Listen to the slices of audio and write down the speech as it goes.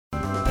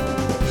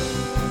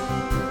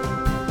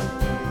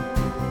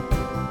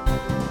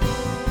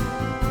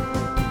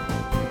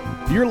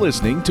You're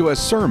listening to a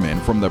sermon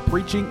from the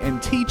preaching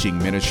and teaching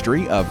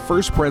ministry of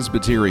First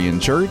Presbyterian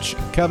Church,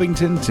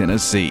 Covington,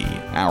 Tennessee.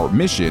 Our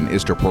mission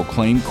is to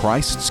proclaim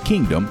Christ's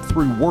kingdom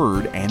through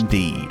word and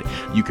deed.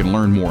 You can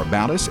learn more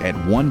about us at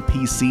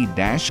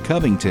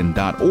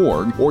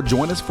 1pc-covington.org or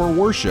join us for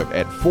worship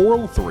at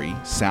 403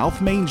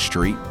 South Main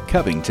Street,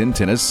 Covington,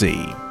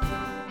 Tennessee.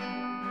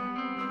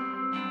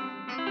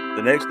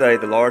 The next day,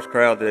 the large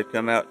crowd that had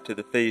come out to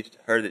the feast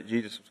heard that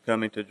Jesus was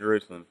coming to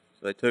Jerusalem.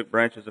 So they took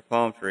branches of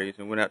palm trees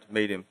and went out to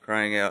meet him,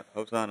 crying out,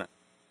 "Hosanna!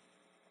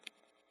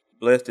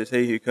 Blessed is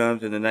he who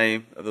comes in the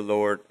name of the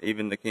Lord,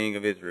 even the King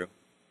of Israel."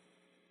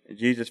 And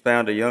Jesus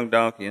found a young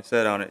donkey and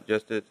sat on it,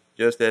 just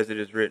as it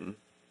is written,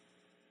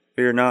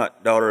 "Fear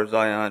not, daughter of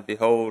Zion,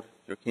 behold,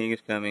 your king is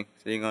coming,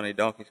 sitting on a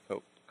donkey's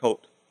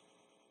colt."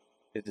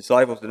 His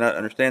disciples did not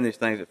understand these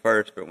things at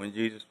first, but when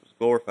Jesus was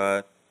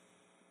glorified,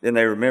 then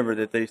they remembered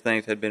that these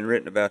things had been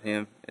written about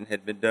him and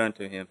had been done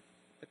to him.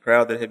 The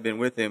crowd that had been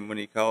with him when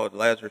he called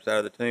Lazarus out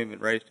of the tomb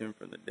and raised him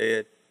from the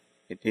dead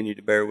continued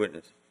to bear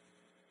witness.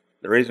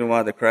 The reason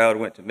why the crowd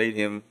went to meet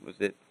him was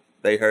that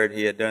they heard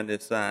he had done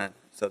this sign.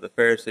 So the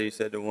Pharisees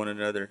said to one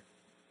another,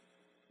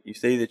 "You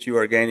see that you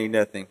are gaining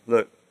nothing.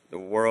 Look, the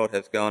world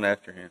has gone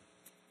after him."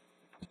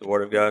 It's the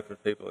word of God for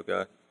the people of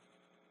God.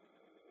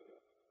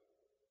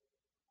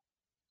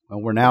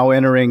 Well, we're now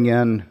entering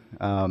in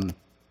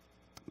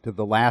to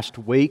the last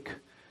week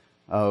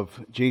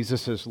of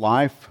Jesus'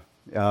 life.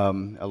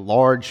 A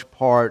large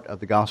part of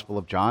the Gospel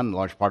of John, a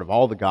large part of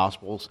all the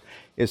Gospels,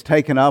 is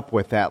taken up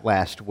with that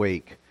last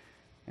week.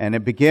 And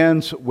it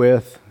begins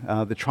with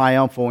the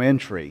triumphal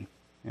entry.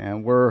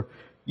 And we're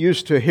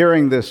used to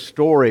hearing this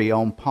story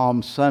on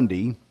Palm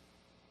Sunday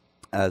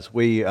as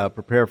we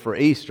prepare for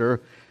Easter,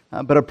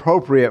 but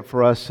appropriate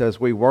for us as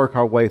we work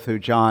our way through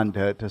John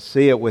to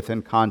see it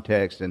within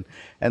context and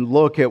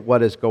look at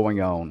what is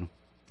going on.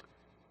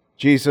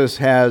 Jesus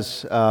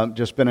has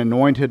just been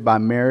anointed by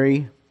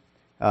Mary.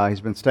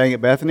 He's been staying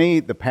at Bethany.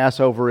 The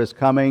Passover is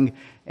coming,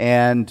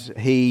 and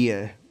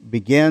he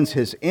begins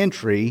his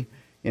entry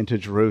into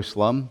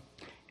Jerusalem.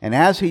 And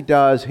as he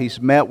does, he's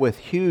met with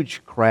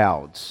huge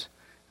crowds.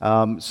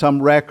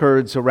 Some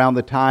records around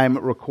the time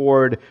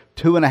record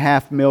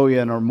 2.5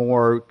 million or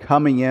more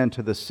coming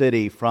into the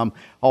city from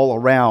all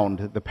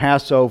around. The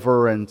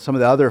Passover and some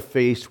of the other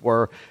feasts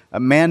were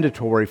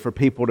mandatory for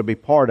people to be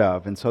part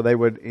of. And so they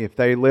would, if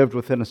they lived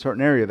within a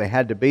certain area, they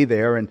had to be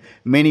there. And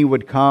many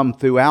would come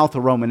throughout the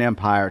Roman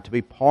Empire to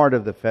be part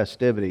of the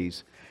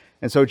festivities.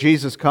 And so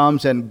Jesus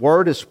comes, and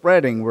word is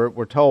spreading,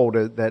 we're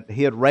told, that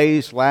he had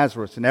raised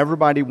Lazarus, and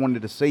everybody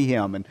wanted to see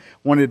him and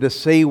wanted to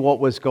see what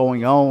was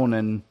going on.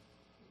 And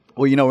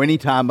well, you know,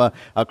 anytime a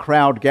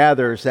crowd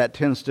gathers, that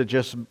tends to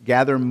just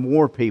gather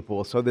more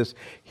people. So this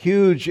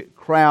huge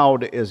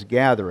crowd is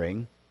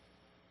gathering.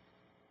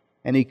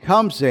 And he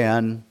comes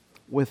in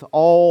with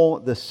all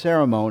the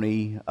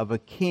ceremony of a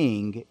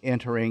king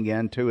entering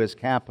into his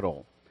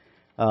capital.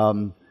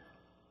 And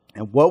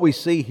what we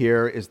see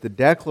here is the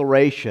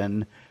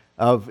declaration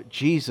of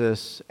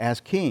Jesus as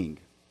king.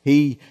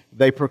 They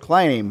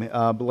proclaim,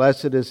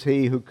 "Blessed is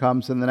he who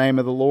comes in the name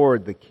of the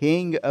Lord, the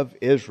King of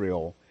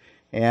Israel."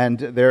 And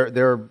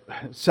they're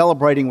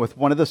celebrating with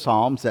one of the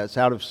Psalms, that's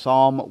out of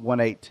Psalm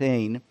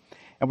 118.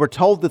 And we're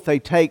told that they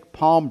take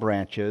palm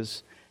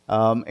branches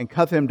and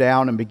cut them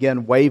down and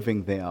begin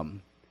waving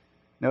them.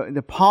 Now,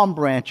 the palm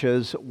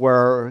branches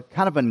were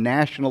kind of a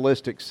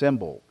nationalistic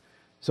symbol.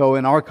 So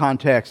in our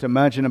context,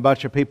 imagine a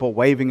bunch of people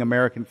waving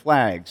American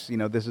flags. You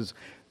know, this is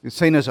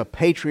seen as a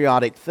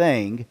patriotic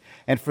thing.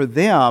 And for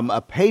them,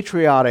 a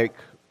patriotic,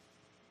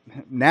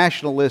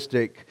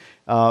 nationalistic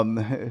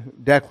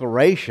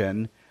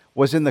declaration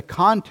was in the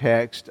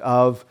context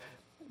of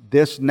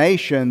this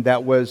nation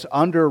that was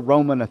under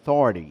Roman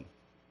authority.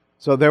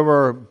 So there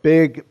were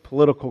big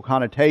political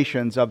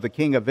connotations of the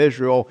King of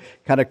Israel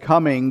kind of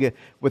coming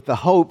with the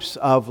hopes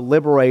of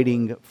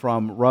liberating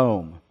from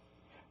Rome.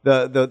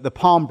 The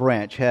palm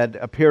branch had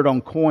appeared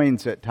on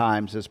coins at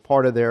times as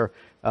part of their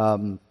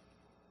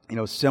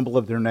symbol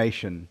of their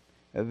nation.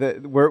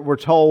 We're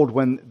told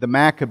when the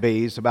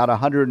Maccabees, about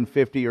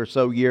 150 or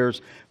so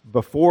years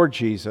before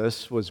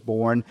Jesus was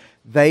born,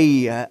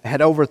 they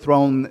had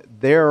overthrown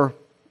their,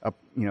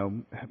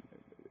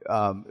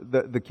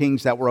 the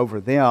kings that were over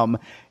them,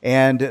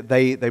 and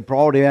they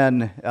brought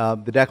in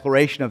the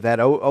declaration of that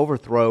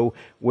overthrow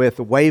with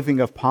waving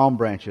of palm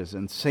branches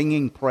and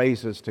singing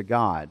praises to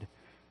God.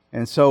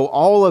 And so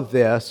all of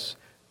this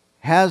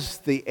has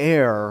the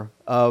air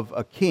of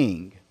a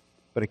king,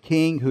 but a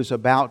king who's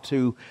about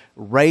to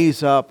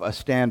raise up a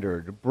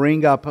standard,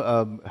 bring up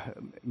a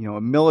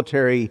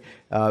military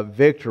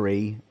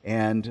victory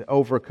and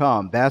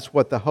overcome. That's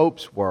what the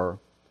hopes were.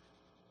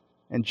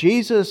 And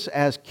Jesus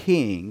as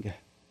king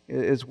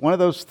is one of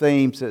those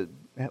themes that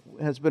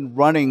has been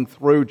running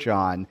through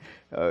John.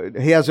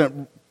 He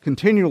hasn't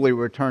continually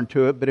returned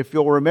to it, but if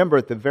you'll remember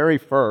at the very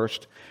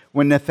first,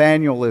 when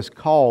Nathanael is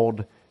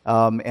called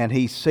and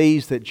he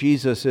sees that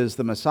Jesus is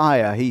the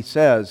Messiah, he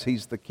says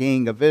he's the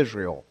King of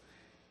Israel.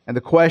 And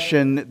the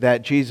question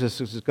that Jesus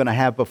is going to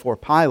have before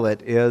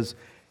Pilate is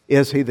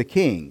is he the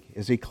king?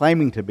 Is he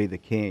claiming to be the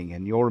king?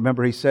 And you'll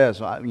remember he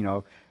says,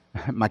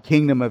 my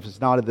kingdom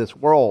is not of this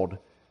world.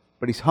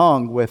 But he's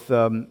hung with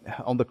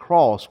on the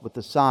cross with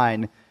the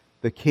sign,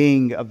 the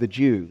King of the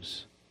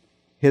Jews.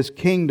 His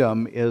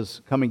kingdom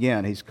is coming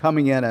in. He's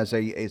coming in as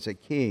a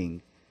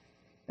king.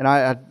 And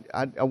I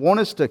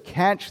want us to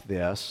catch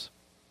this.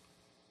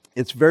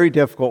 It's very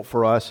difficult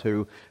for us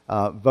who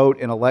vote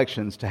in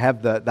elections to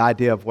have the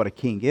idea of what a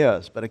king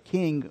is. But a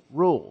king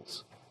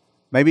rules.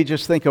 Maybe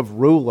just think of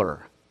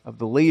ruler, of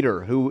the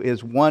leader, who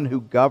is one who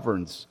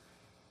governs.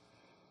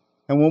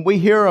 And when we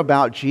hear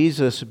about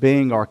Jesus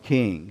being our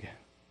king,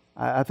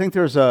 I think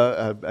there's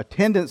a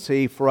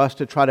tendency for us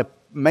to try to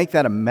make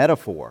that a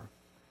metaphor.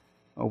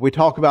 We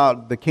talk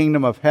about the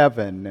kingdom of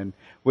heaven, and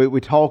we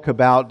talk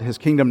about His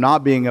kingdom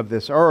not being of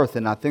this earth,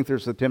 and I think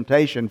there's a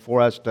temptation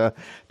for us to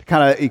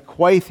kind of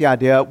equate the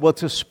idea, well,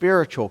 it's a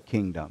spiritual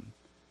kingdom,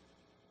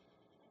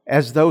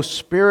 as though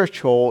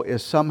spiritual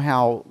is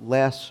somehow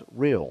less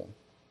real.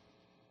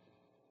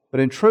 But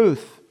in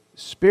truth,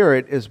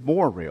 spirit is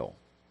more real.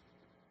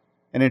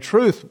 And in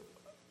truth,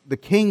 the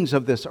kings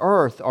of this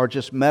earth are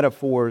just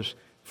metaphors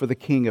for the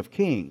King of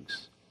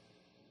Kings.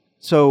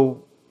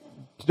 So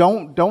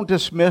don't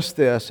dismiss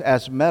this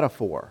as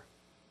metaphor.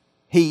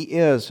 He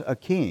is a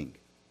king,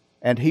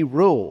 and He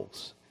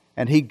rules,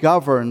 and He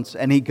governs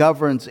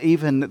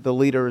even the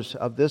leaders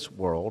of this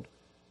world,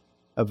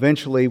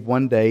 eventually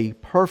one day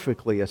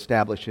perfectly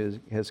establishes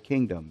His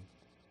kingdom.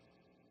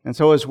 And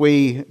so as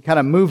we kind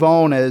of move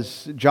on,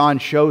 as John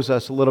shows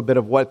us a little bit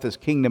of what this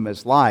kingdom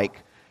is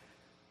like,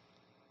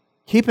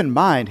 keep in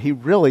mind, He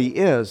really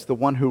is the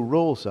one who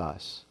rules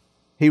us.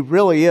 He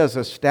really is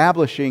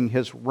establishing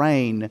His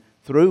reign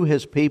through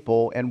His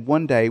people, and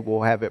one day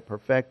we'll have it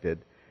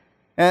perfected.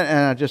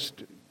 And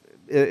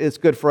it's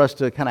good for us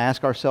to kind of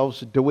ask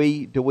ourselves, do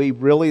we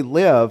really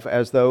live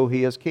as though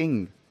He is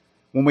king?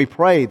 When we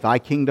pray, Thy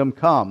kingdom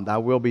come, Thy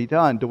will be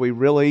done, do we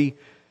really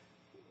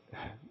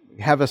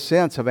have a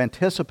sense of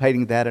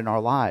anticipating that in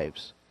our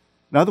lives?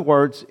 In other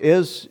words,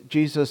 is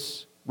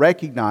Jesus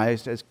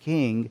recognized as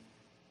king,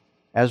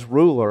 as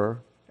ruler,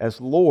 as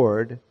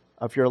Lord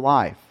of your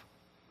life?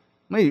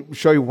 Let me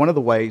show you one of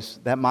the ways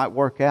that might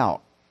work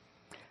out.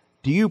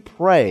 Do you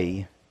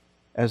pray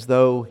as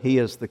though He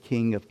is the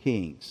King of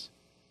Kings?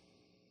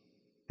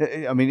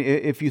 I mean,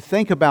 if you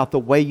think about the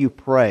way you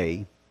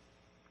pray,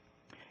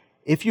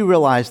 if you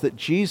realize that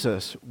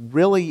Jesus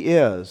really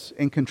is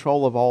in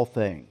control of all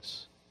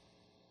things,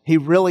 He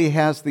really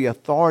has the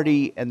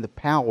authority and the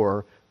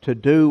power to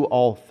do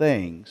all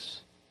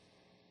things,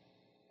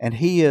 and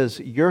He is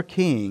your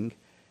King,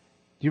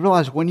 do you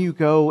realize when you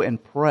go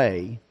and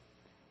pray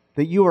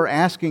that you are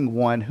asking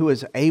one who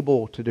is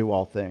able to do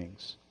all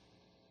things?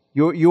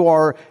 You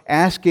are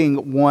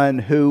asking one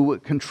who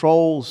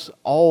controls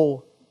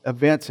all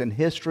events in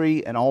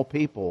history and all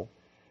people.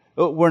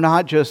 We're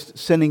not just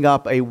sending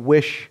up a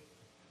wish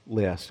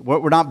list.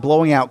 We're not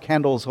blowing out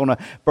candles on a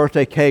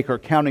birthday cake or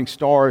counting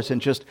stars and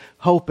just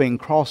hoping,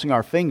 crossing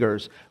our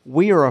fingers.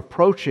 We are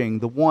approaching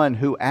the one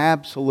who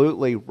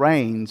absolutely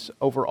reigns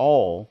over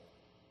all.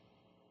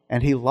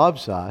 And He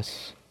loves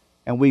us,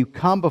 and we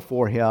come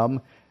before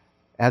Him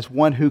as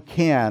one who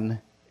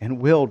can and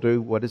will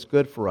do what is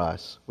good for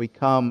us. We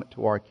come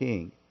to our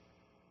King.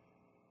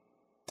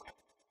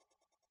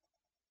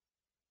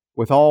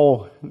 With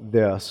all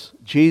this,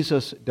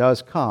 Jesus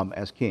does come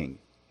as King.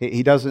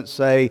 He doesn't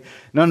say,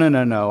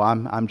 no,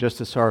 I'm just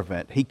a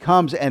servant. He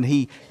comes and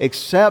He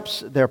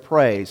accepts their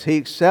praise. He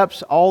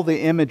accepts all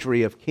the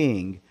imagery of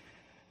King.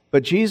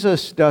 But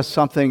Jesus does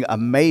something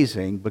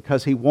amazing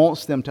because He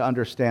wants them to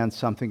understand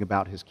something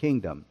about His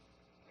kingdom.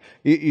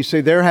 You see,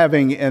 they're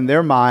having in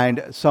their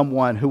mind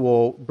someone who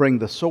will bring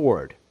the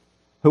sword,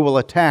 who will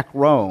attack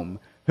Rome,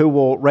 who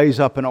will raise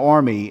up an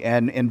army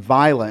and in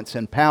violence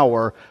and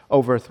power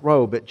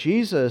overthrow. But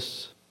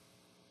Jesus,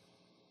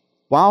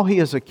 while He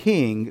is a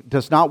king,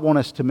 does not want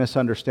us to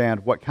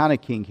misunderstand what kind of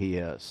king He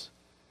is.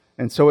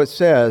 And so it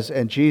says,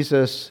 and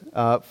Jesus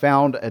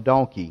found a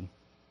donkey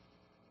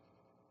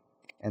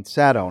and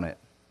sat on it.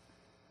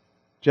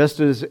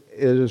 Just as it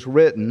is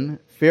written,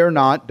 "Fear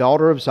not,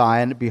 daughter of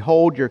Zion,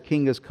 behold, your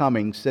king is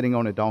coming, sitting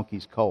on a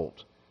donkey's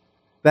colt."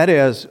 That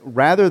is,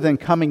 rather than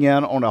coming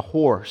in on a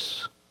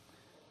horse,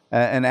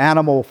 an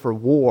animal for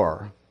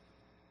war,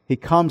 He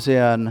comes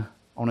in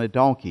on a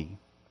donkey,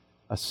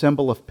 a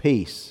symbol of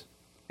peace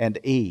and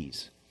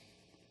ease.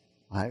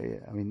 I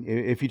mean,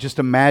 if you just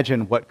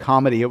imagine what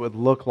comedy it would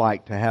look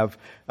like to have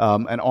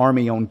an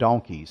army on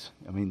donkeys.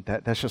 I mean,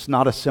 that's just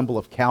not a symbol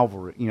of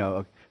cavalry,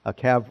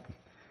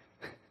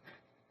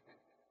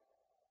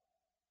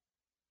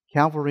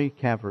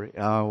 Cavalry.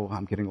 Oh,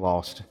 I'm getting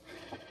lost.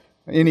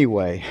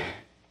 Anyway,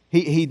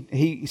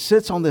 he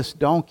sits on this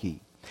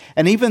donkey.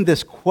 And even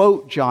this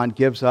quote John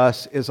gives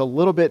us is a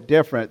little bit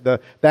different. The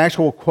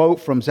actual quote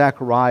from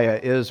Zechariah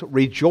is,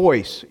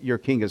 "Rejoice, your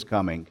king is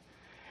coming."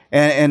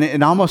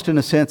 And almost in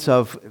a sense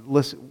of,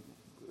 listen,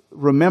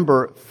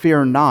 remember,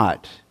 fear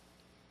not.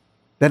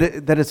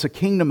 That it's a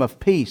kingdom of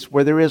peace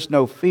where there is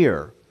no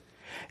fear.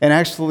 And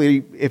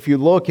actually, if you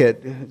look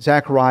at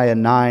Zechariah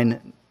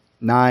 9,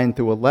 9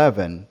 through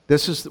 11.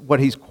 This is what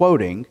he's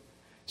quoting.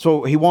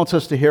 So he wants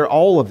us to hear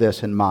all of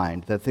this in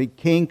mind, that the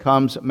king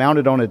comes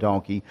mounted on a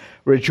donkey.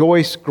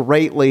 Rejoice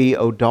greatly,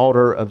 O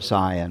daughter of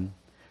Zion.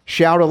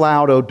 Shout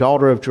aloud, O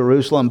daughter of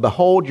Jerusalem.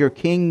 Behold, your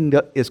king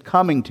is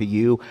coming to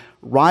you.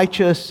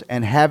 Righteous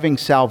and having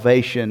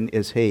salvation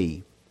is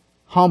he.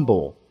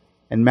 Humble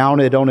and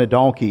mounted on a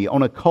donkey,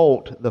 on a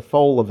colt, the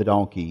foal of a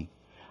donkey.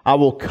 I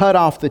will cut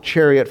off the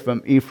chariot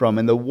from Ephraim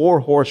and the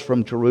war horse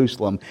from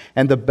Jerusalem,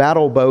 and the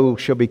battle bow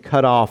shall be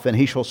cut off, and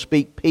he shall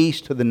speak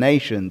peace to the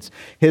nations.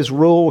 His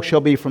rule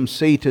shall be from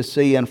sea to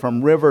sea and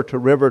from river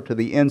to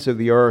the ends of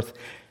the earth.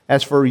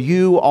 As for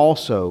you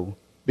also,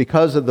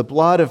 because of the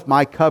blood of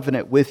my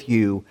covenant with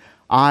you,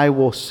 I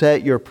will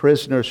set your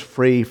prisoners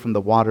free from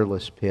the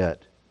waterless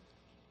pit.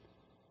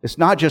 It's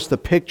not just the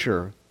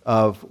picture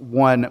of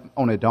one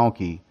on a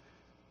donkey,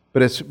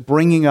 but it's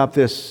bringing up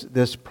this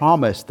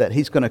promise that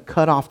he's going to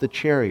cut off the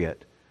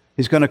chariot.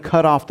 He's going to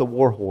cut off the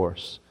war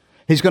horse.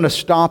 He's going to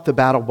stop the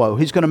battle bow.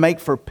 He's going to make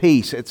for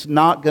peace. It's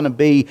not going to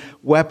be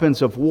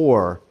weapons of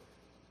war.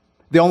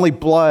 The only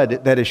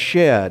blood that is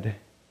shed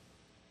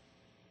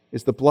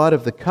is the blood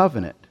of the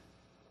covenant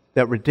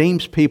that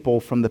redeems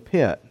people from the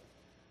pit.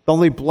 The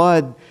only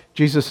blood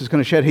Jesus is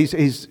going to shed,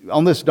 he's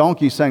on this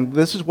donkey saying,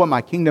 this is what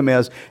my kingdom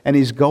is, and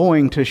he's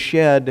going to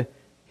shed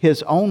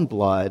his own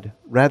blood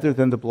rather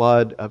than the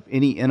blood of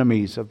any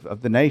enemies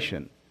of the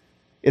nation.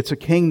 It's a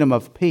kingdom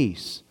of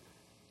peace,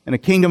 and a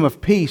kingdom of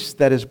peace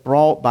that is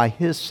brought by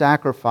his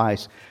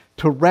sacrifice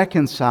to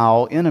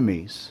reconcile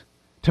enemies,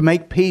 to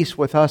make peace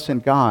with us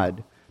and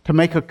God, to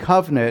make a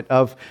covenant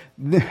of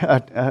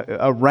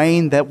a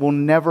reign that will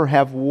never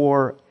have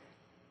war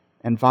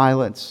and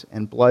violence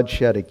and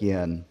bloodshed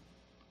again.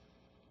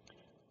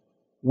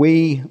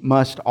 We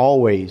must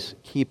always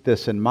keep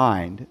this in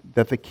mind,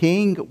 that the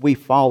king we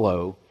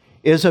follow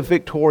is a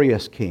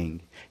victorious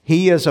king.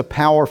 He is a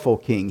powerful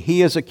king.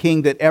 He is a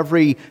king that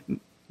every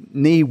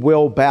knee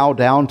will bow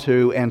down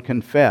to and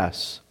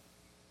confess.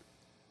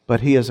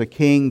 But he is a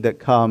king that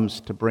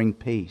comes to bring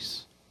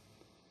peace.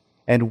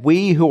 And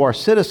we who are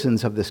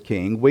citizens of this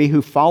king, we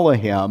who follow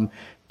him,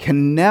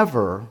 can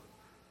never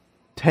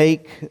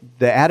take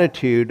the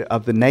attitude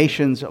of the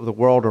nations of the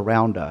world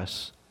around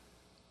us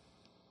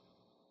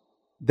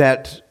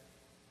that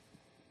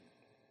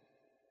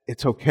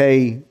it's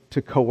okay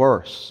to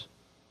coerce,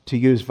 to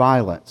use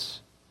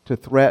violence, to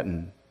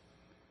threaten,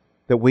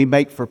 that we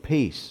make for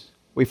peace.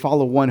 We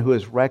follow one who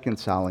is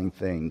reconciling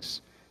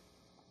things,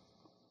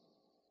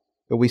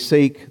 that we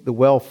seek the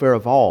welfare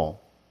of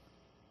all.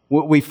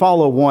 We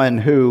follow one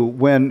who,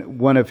 when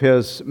one of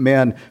his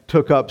men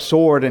took up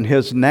sword in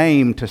his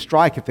name to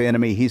strike at the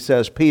enemy, he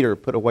says, Peter,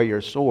 put away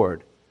your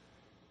sword.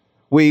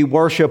 We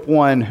worship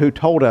one who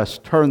told us,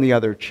 turn the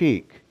other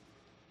cheek.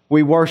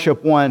 We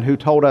worship one who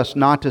told us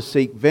not to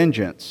seek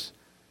vengeance,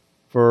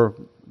 for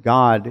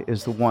God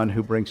is the one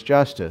who brings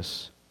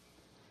justice.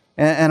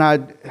 We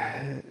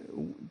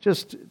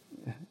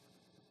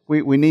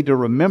need to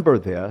remember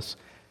this,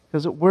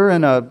 because we're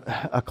in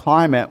a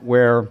climate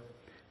where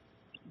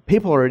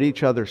people are at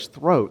each other's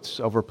throats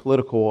over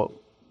political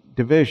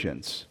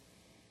divisions.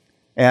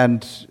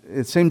 And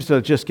it seems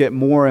to just get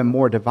more and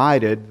more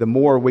divided the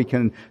more we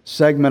can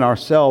segment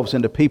ourselves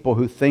into people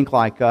who think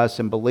like us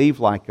and believe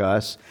like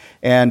us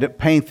and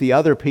paint the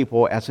other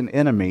people as an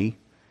enemy.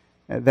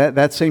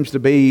 That seems to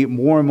be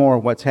more and more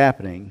what's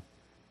happening.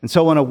 And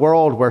so in a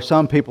world where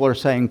some people are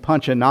saying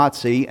punch a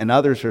Nazi and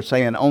others are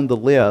saying own the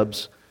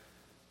libs,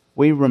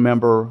 we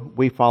remember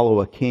we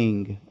follow a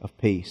king of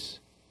peace.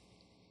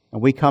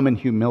 And we come in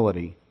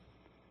humility.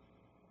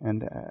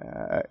 And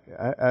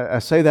I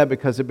say that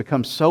because it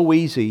becomes so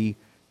easy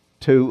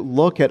to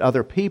look at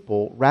other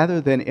people rather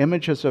than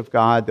images of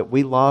God that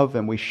we love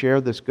and we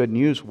share this good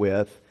news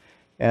with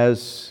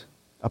as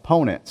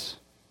opponents.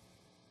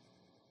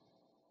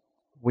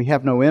 We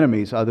have no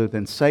enemies other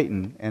than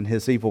Satan and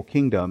his evil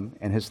kingdom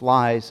and his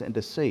lies and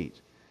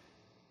deceit.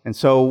 And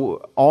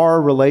so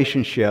our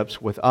relationships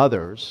with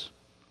others,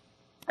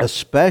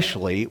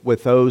 especially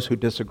with those who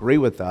disagree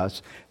with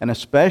us, and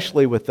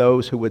especially with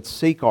those who would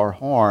seek our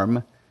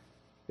harm,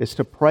 is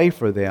to pray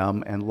for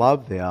them and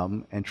love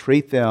them and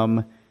treat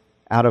them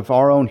out of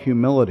our own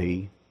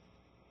humility.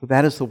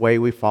 That is the way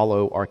we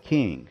follow our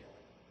King.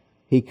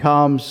 He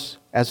comes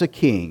as a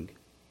king,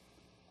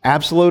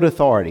 absolute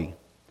authority,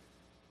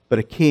 but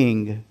a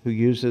king who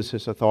uses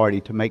his authority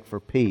to make for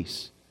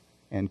peace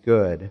and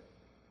good.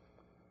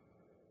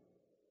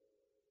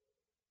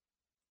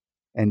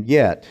 And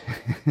yet,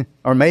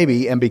 or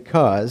maybe, and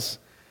because,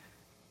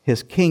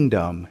 his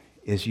kingdom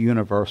is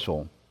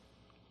universal.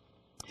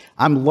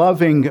 I'm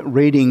loving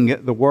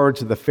reading the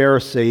words of the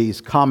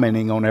Pharisees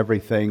commenting on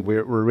everything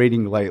we're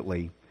reading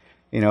lately.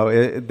 You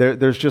know,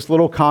 there's just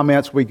little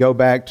comments we go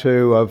back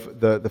to of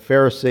the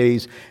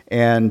Pharisees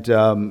and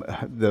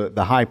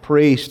the high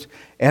priest,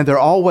 and they're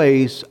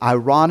always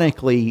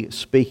ironically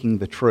speaking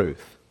the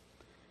truth.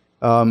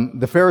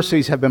 The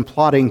Pharisees have been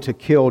plotting to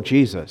kill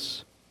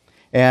Jesus.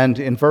 And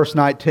in verse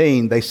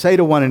 19, they say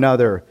to one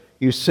another,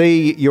 you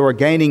see, you are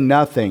gaining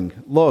nothing.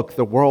 Look,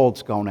 the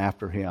world's gone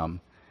after him.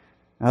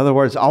 In other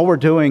words, all we're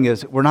doing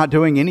is we're not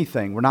doing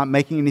anything. We're not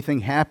making anything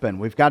happen.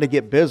 We've got to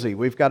get busy.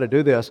 We've got to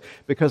do this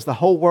because the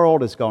whole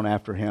world has gone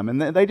after him. And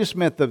they just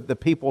meant the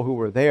people who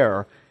were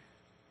there.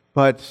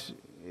 But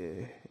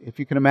if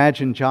you can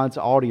imagine John's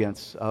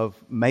audience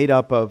made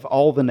up of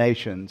all the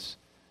nations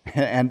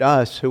and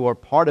us who are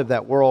part of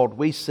that world,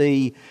 we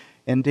see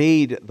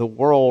indeed the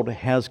world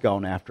has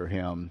gone after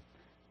him.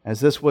 As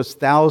this was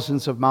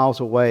thousands of miles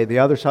away, the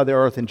other side of the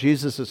earth, and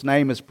Jesus'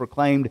 name is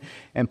proclaimed,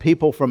 and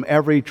people from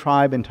every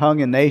tribe and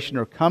tongue and nation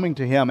are coming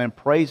to him and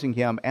praising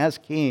him as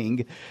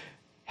king,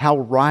 how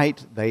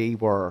right they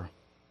were.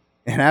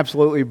 And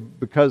absolutely,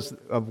 because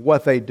of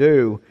what they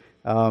do,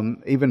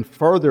 even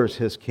furthers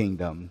his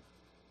kingdom.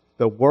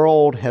 The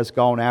world has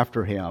gone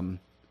after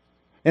him.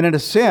 And in a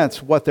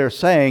sense, what they're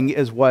saying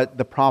is what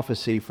the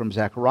prophecy from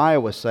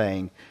Zechariah was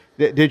saying.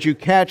 Did you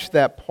catch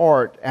that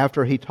part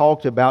after he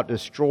talked about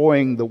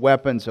destroying the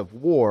weapons of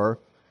war?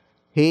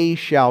 He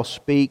shall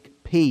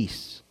speak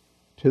peace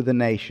to the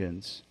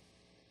nations.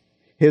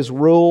 His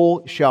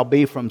rule shall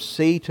be from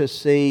sea to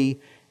sea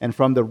and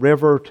from the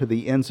river to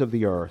the ends of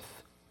the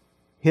earth.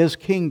 His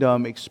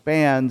kingdom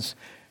expands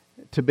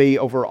to be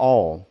over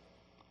all.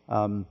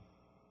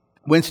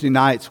 Wednesday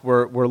nights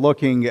we're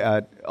looking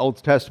at Old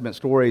Testament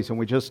stories, and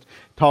we just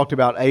talked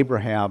about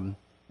Abraham.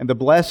 And the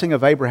blessing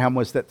of Abraham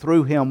was that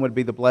through him would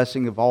be the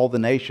blessing of all the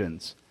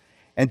nations.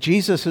 And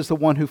Jesus is the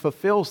one who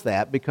fulfills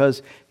that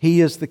because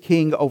he is the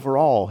king over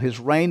all. His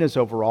reign is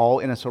over all,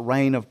 and it's a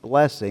reign of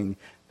blessing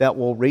that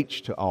will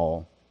reach to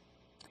all.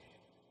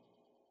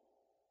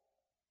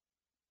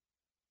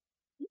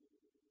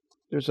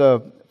 There's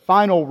a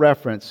final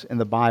reference in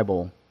the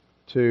Bible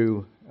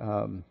to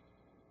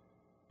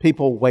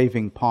people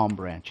waving palm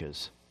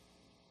branches.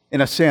 In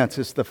a sense,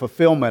 it's the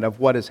fulfillment of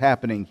what is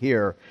happening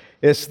here.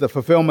 It's the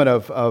fulfillment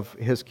of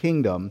his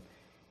kingdom.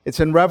 It's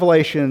in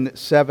Revelation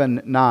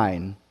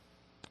 7:9.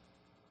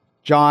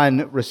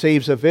 John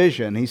receives a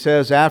vision. He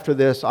says, "After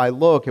this I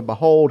look, and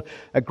behold,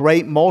 a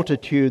great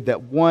multitude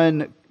that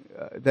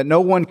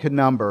no one could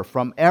number,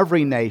 from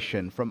every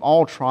nation, from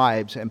all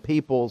tribes and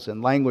peoples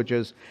and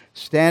languages,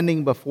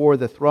 standing before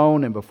the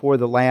throne and before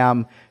the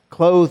Lamb,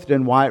 clothed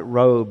in white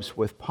robes,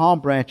 with palm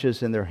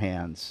branches in their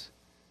hands."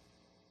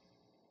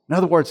 In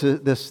other words,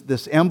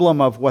 this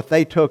emblem of what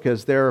they took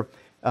as their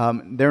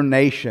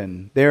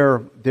nation,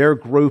 their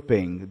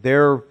grouping,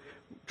 their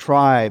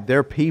tribe,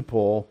 their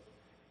people,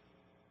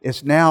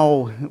 is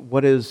now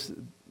what is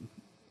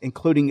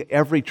including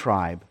every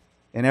tribe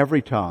and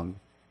every tongue,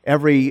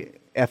 every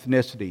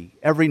ethnicity,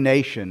 every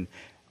nation,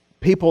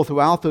 people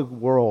throughout the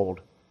world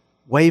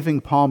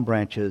waving palm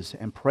branches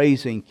and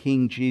praising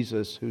King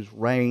Jesus, whose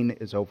reign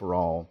is over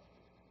all.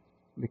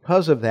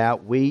 Because of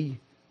that, we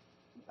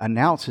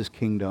announce his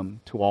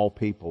kingdom to all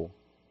people.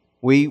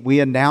 We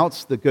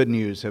announce the good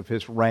news of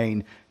his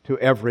reign to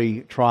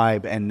every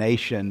tribe and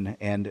nation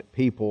and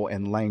people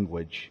and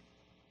language.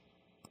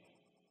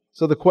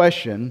 So the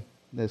question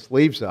this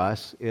leaves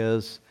us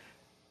is,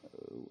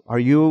 are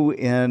you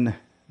in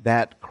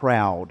that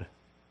crowd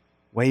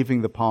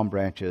waving the palm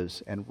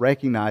branches and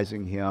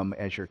recognizing him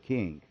as your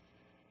king?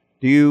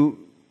 Do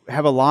you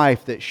have a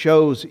life that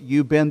shows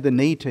you bend the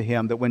knee to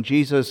him, that when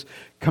Jesus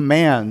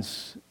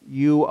commands,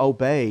 you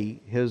obey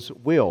his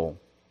will?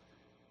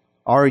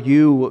 Are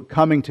you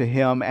coming to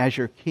him as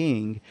your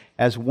king,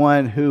 as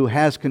one who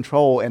has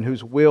control and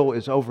whose will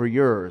is over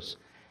yours?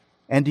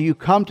 And do you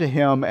come to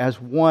him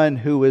as one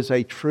who is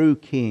a true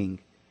king,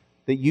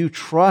 that you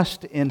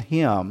trust in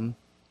him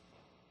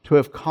to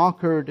have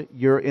conquered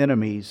your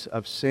enemies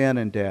of sin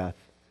and death?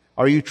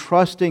 Are you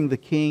trusting the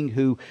king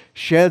who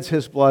sheds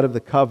his blood of the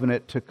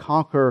covenant to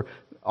conquer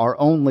our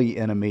only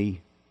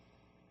enemy,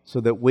 so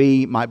that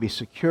we might be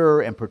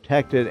secure and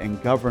protected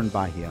and governed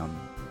by him?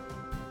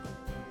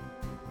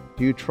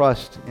 Do you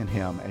trust in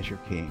him as your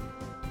king?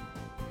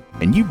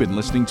 And you've been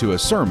listening to a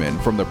sermon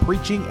from the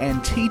preaching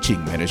and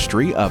teaching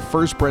ministry of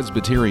First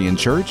Presbyterian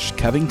Church,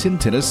 Covington,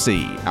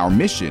 Tennessee. Our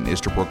mission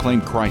is to proclaim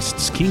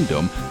Christ's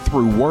kingdom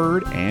through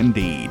word and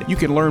deed. You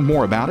can learn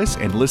more about us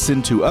and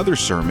listen to other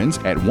sermons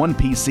at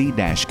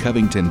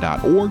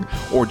 1pc-covington.org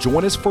or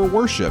join us for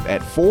worship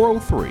at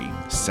 403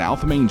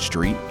 South Main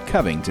Street,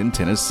 Covington,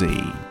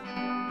 Tennessee.